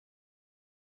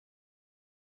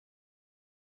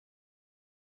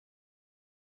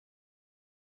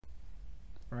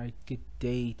Alright, good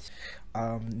day.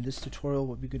 In this tutorial,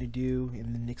 what we're going to do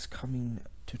in the next coming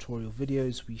tutorial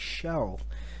videos, we shall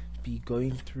be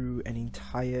going through an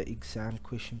entire exam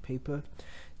question paper.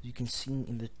 As you can see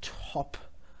in the top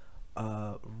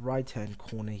right hand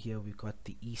corner here, we've got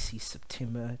the EC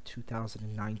September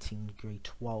 2019 grade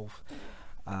 12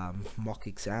 mock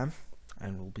exam,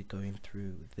 and we'll be going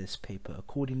through this paper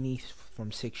accordingly from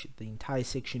the entire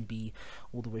section B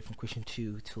all the way from question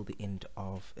 2 till the end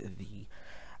of the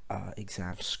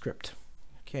exam script.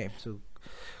 Okay, so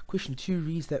question 2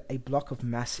 reads that a block of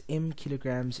mass m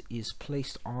kilograms is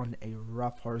placed on a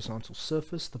rough horizontal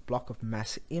surface. The block of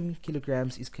mass m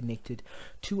kilograms is connected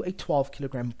to a 12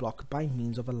 kilogram block by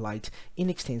means of a light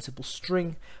inextensible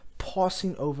string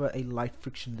passing over a light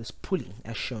frictionless pulley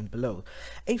as shown below.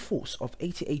 A force of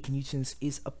 88 newtons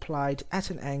is applied at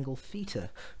an angle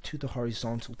theta to the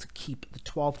horizontal to keep the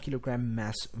 12 kilogram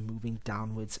mass moving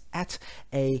downwards at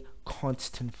a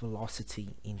constant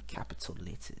velocity in capital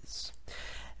letters.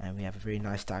 And we have a very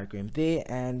nice diagram there.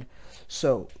 And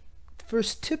so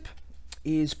first tip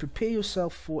is prepare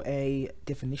yourself for a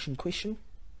definition question.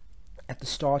 At the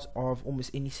start of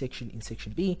almost any section in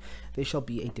section B, there shall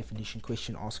be a definition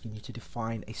question asking you to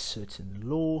define a certain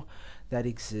law that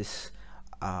exists,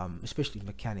 especially in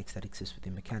mechanics, that exists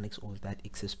within mechanics or that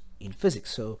exists in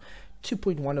physics. So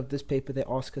 2.1 of this paper, they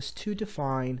ask us to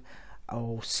define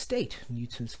or state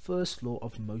Newton's first law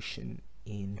of motion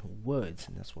in words,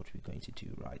 and that's what we're going to do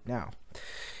right now.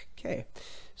 Okay,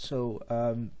 so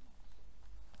you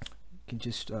can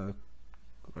just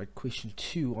write question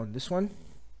 2 on this one.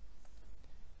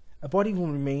 A body will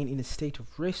remain in a state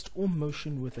of rest or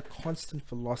motion with a constant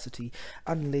velocity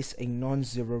unless a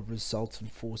non-zero resultant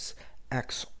force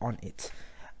acts on it.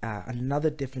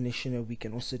 Another definition, or we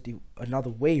can also do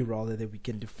another way rather that we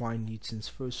can define Newton's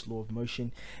first law of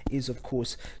motion is, of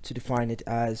course, to define it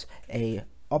as a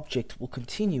object will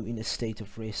continue in a state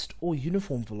of rest or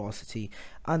uniform velocity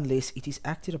unless it is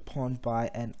acted upon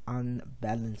by an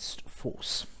unbalanced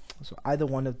force. So either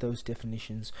one of those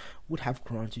definitions would have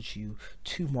granted you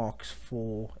 2 marks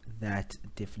for that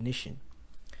definition.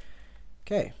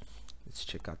 Okay, let's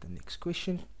check out the next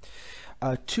question.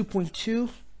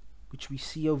 2.2, which we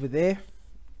see over there,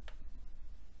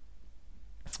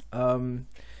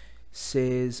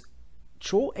 says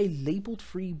draw a labeled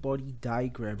free body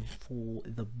diagram for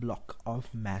the block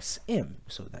of mass m.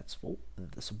 So that's for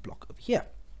this block over here.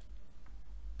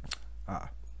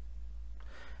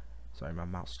 Sorry, my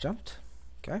mouse jumped.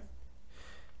 Okay,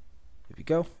 here we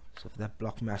go. So for that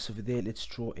block mass over there, let's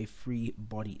draw a free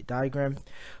body diagram.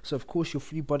 So of course your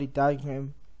free body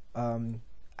diagram,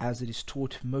 as it is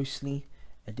taught mostly,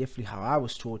 and definitely how I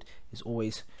was taught, is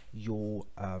always your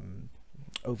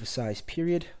oversized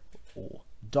period or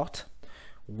dot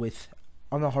with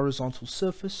on a horizontal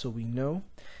surface. So we know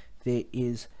there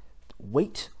is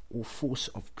weight or force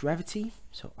of gravity.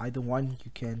 So either one, you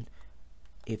can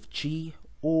Fg,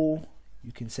 or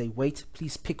you can say weight.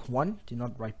 Please pick one, do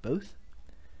not write both.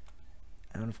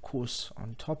 And of course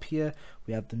on top here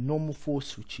we have the normal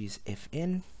force, which is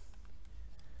Fn.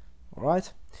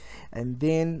 Alright, and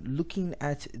then looking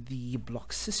at the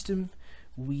block system,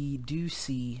 we do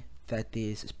see that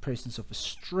there's a presence of a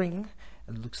string,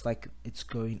 and it looks like it's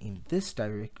going in this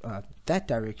that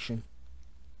direction.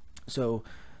 So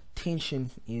tension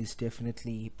is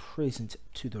definitely present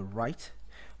to the right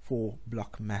for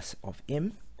block mass of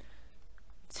m.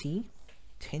 T,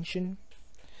 tension,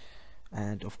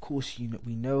 and of course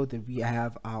we know that we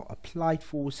have our applied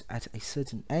force at a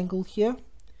certain angle here,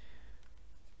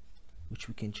 which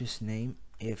we can just name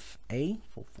Fa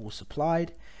for force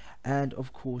applied, and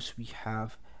of course we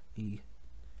have a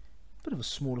bit of a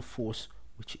smaller force,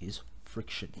 which is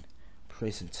friction,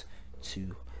 present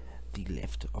to the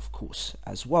left, of course,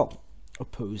 as well,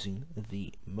 opposing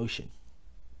the motion.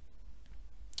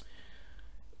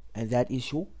 And that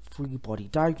is your free body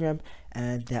diagram,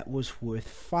 and that was worth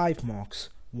 5 marks,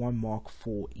 1 mark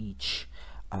for each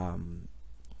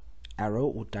arrow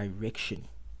or direction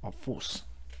of force.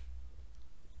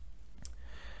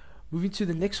 Moving to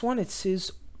the next one, it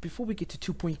says, before we get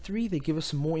to 2.3, they give us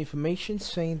some more information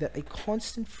saying that a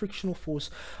constant frictional force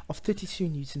of 32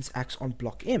 newtons acts on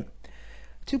block M.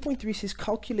 2.3 says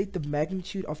calculate the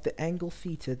magnitude of the angle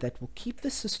theta that will keep the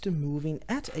system moving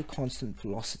at a constant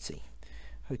velocity.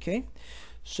 Okay,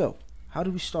 so how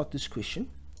do we start this question?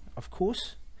 Of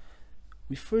course,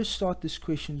 we first start this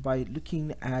question by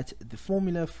looking at the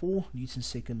formula for Newton's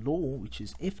second law, which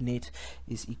is F net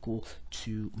is equal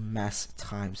to mass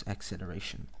times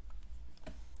acceleration.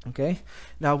 Okay,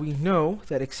 now we know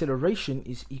that acceleration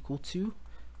is equal to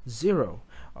 0,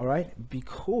 all right,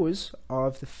 because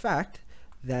of the fact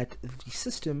that the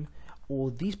system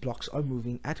or these blocks are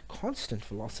moving at constant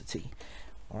velocity.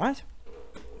 Alright,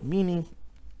 meaning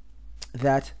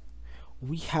that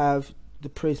we have the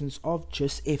presence of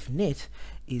just F net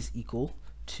is equal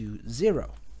to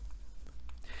 0.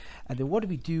 And then what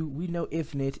do? We know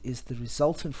F net is the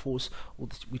resultant force,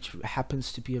 which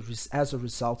happens to be as a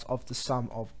result of the sum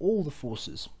of all the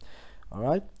forces.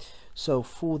 Alright, so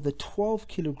for the 12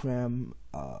 kilogram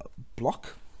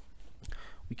block,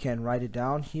 we can write it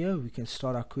down here. We can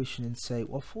start our question and say,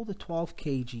 well, for the 12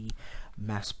 kg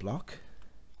mass block,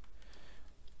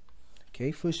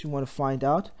 okay, first we want to find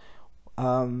out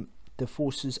the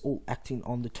forces all acting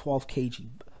on the 12 kg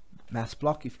mass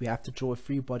block. If we have to draw a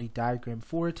free body diagram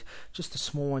for it, just a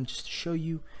small one just to show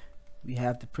you, we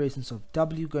have the presence of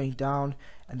W going down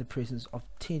and the presence of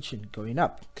tension going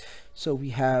up. So we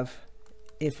have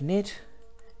F net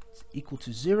is equal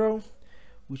to 0,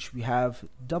 which we have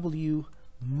W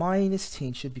minus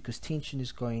tension, because tension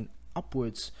is going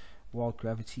upwards while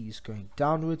gravity is going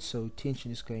downwards, so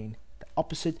tension is going the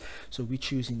opposite, so we're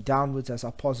choosing downwards as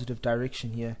our positive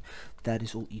direction here. That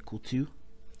is all equal to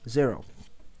 0.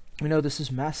 We know this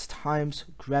is mass times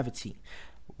gravity.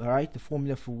 Alright, the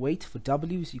formula for weight for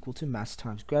W is equal to mass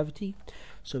times gravity.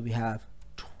 So we have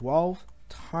 12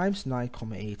 times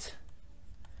 9,8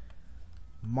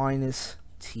 minus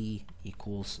T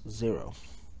equals 0.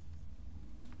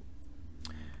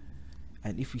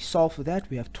 And if we solve for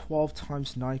that, we have 12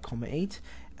 times 9,8,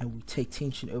 and we take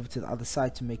tension over to the other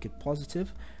side to make it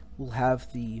positive. We'll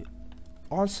have the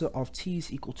answer of T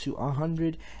is equal to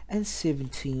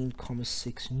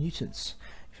 117.6 newtons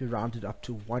if you round it up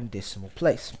to 1 decimal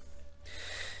place.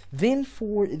 Then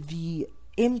for the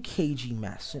mkg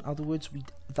mass, in other words,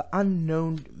 the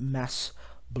unknown mass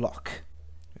block,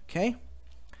 okay,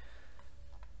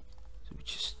 so we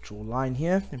just draw a line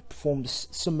here and perform this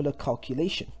similar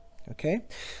calculation. Okay,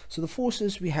 so the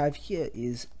forces we have here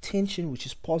is tension, which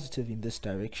is positive in this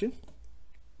direction.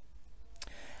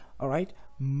 Alright,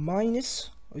 minus,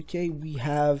 okay, we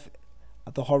have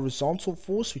the horizontal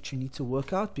force, which you need to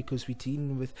work out because we're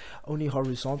dealing with only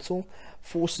horizontal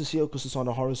forces here because it's on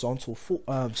a horizontal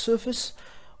surface,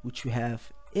 which we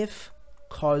have F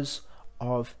cos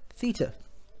of theta.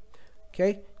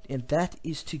 Okay, and that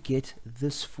is to get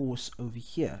this force over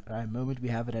here. At the moment we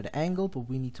have it at an angle, but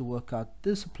we need to work out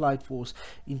this applied force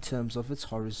in terms of its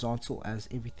horizontal, as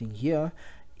everything here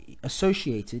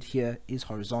associated here is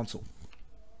horizontal.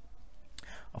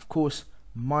 Of course,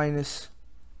 minus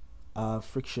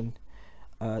friction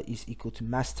is equal to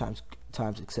mass times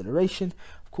acceleration.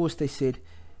 Of course, they said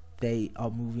they are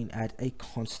moving at a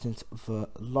constant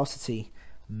velocity,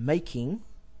 making,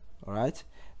 all right,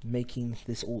 making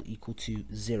this all equal to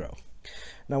 0.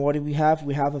 Now what do we have?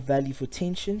 We have a value for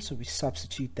tension, so we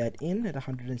substitute that in at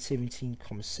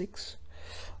 117.6.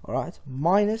 all right,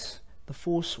 minus the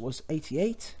force was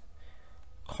 88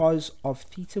 cos of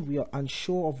theta. We are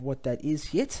unsure of what that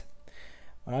is yet,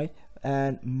 all right,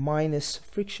 and minus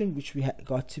friction, which we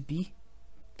got to be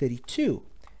 32.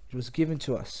 It was given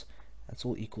to us. That's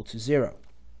all equal to 0.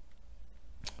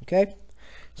 Okay,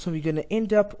 so we're going to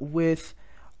end up with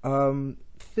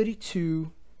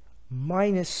 32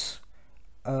 minus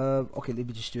okay, let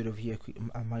me just do it over here.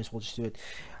 I might as well just do it.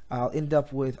 I'll end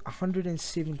up with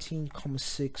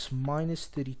 117.6 minus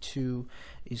 32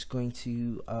 is going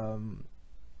to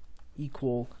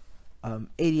equal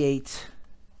 88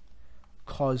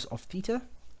 cos of theta,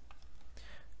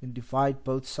 and divide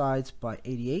both sides by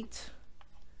 88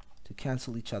 to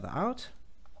cancel each other out.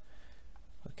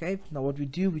 Okay, now what we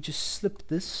do, we just slip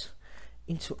this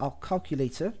into our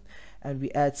calculator and we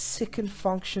add second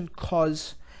function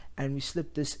cos, and we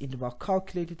slip this into our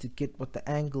calculator to get what the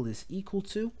angle is equal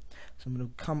to. So I'm going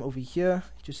to come over here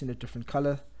just in a different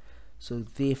color. So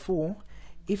therefore,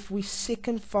 if we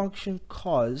second function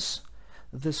cos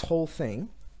this whole thing,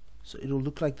 so it'll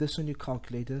look like this on your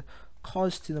calculator,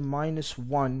 cos to the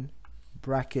 -1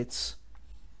 brackets,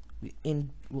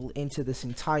 we'll enter this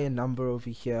entire number over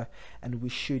here, and we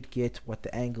should get what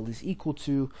the angle is equal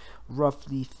to,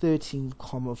 roughly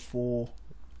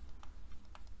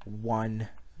 13.41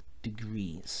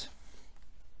 degrees.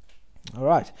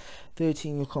 Alright,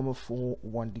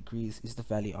 13.41 degrees is the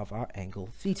value of our angle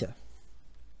theta.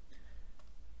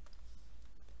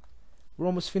 We're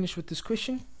almost finished with this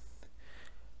question.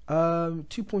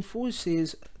 2.4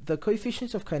 says the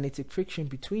coefficient of kinetic friction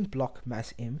between block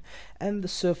mass m and the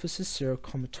surface is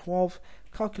 0.12.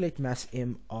 Calculate mass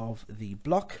m of the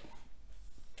block.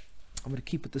 I'm going to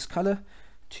keep it this color,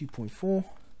 2.4.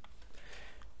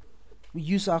 We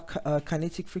use our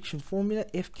kinetic friction formula.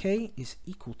 Fk is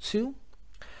equal to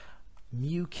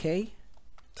mu k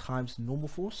times normal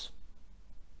force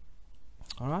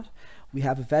Alright, we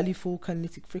have a value for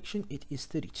kinetic friction. It is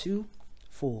 32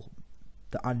 for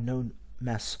the unknown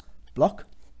mass block,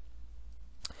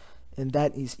 and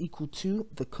that is equal to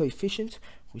the coefficient,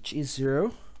 which is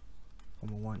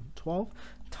 0,112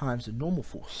 times the normal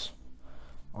force.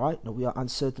 Alright, now we are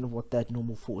uncertain of what that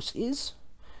normal force is.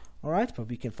 Alright, but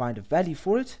we can find a value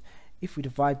for it. If we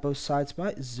divide both sides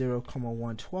by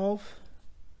 0,112,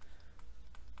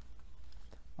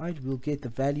 right, we'll get the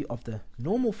value of the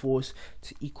normal force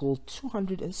to equal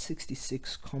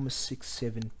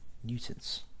 266,67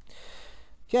 newtons.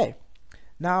 Okay,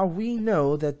 now we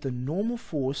know that the normal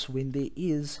force, when there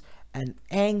is an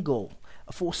angle,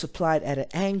 a force applied at an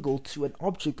angle to an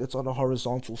object that's on a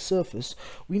horizontal surface,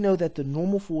 we know that the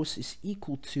normal force is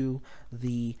equal to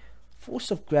the force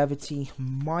of gravity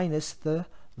minus the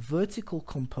vertical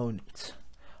component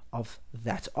of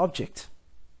that object,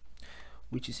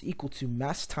 which is equal to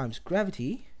mass times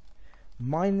gravity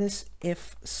minus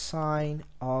F sine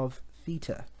of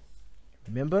theta.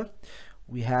 Remember,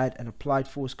 we had an applied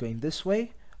force going this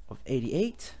way of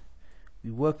 88.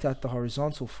 We worked out the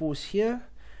horizontal force here,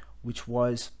 which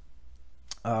was,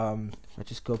 I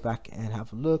just go back and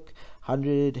have a look,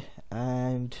 100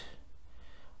 and,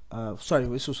 sorry,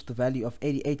 this was the value of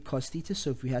 88 cos theta. So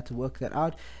if we had to work that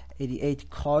out, 88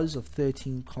 cos of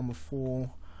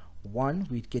 13,41,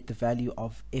 we'd get the value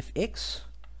of fx.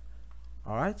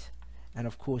 Alright, and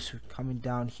of course, coming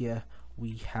down here,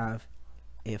 we have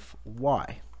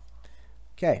fy.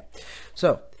 Okay,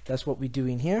 so that's what we do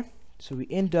in here. So we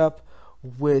end up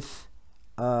with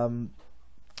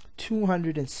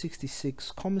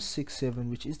 266,67,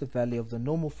 which is the value of the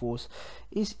normal force,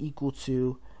 is equal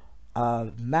to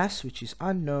mass, which is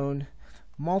unknown,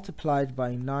 multiplied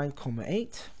by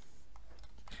 9,8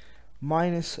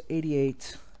 minus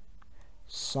 88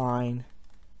 sine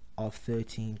of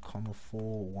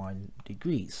 13,41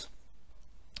 degrees.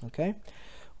 Okay,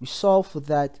 we solve for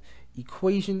that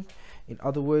equation. In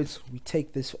other words, we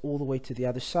take this all the way to the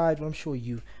other side. Well, I'm sure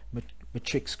you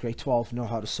matrics grade 12 know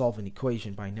how to solve an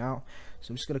equation by now,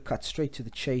 so I'm just going to cut straight to the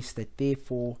chase. That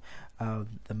therefore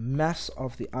the mass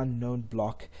of the unknown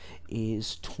block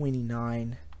is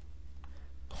 29,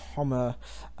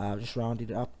 just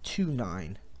rounded up,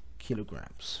 29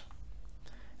 kilograms.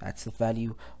 That's the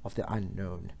value of the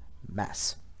unknown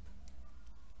mass.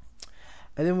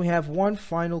 And then we have one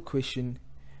final question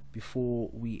before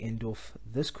we end off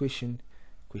this question.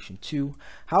 Question 2.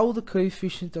 How will the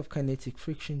coefficient of kinetic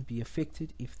friction be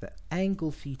affected if the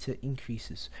angle theta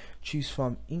increases? Choose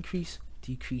from increase,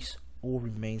 decrease, or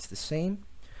remains the same.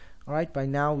 Alright, by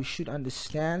now we should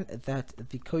understand that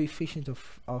the coefficient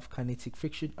of kinetic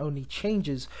friction only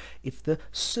changes if the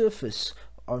surface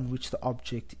on which the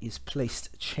object is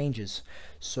placed changes.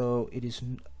 So it is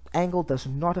angle does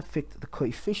not affect the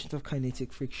coefficient of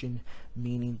kinetic friction,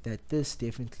 meaning that this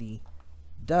definitely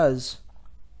does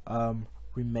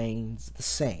remains the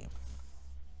same.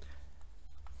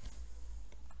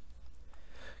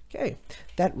 Okay,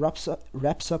 that wraps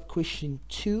up question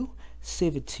 2,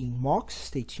 17 marks.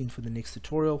 Stay tuned for the next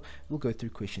tutorial. We'll go through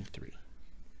question 3.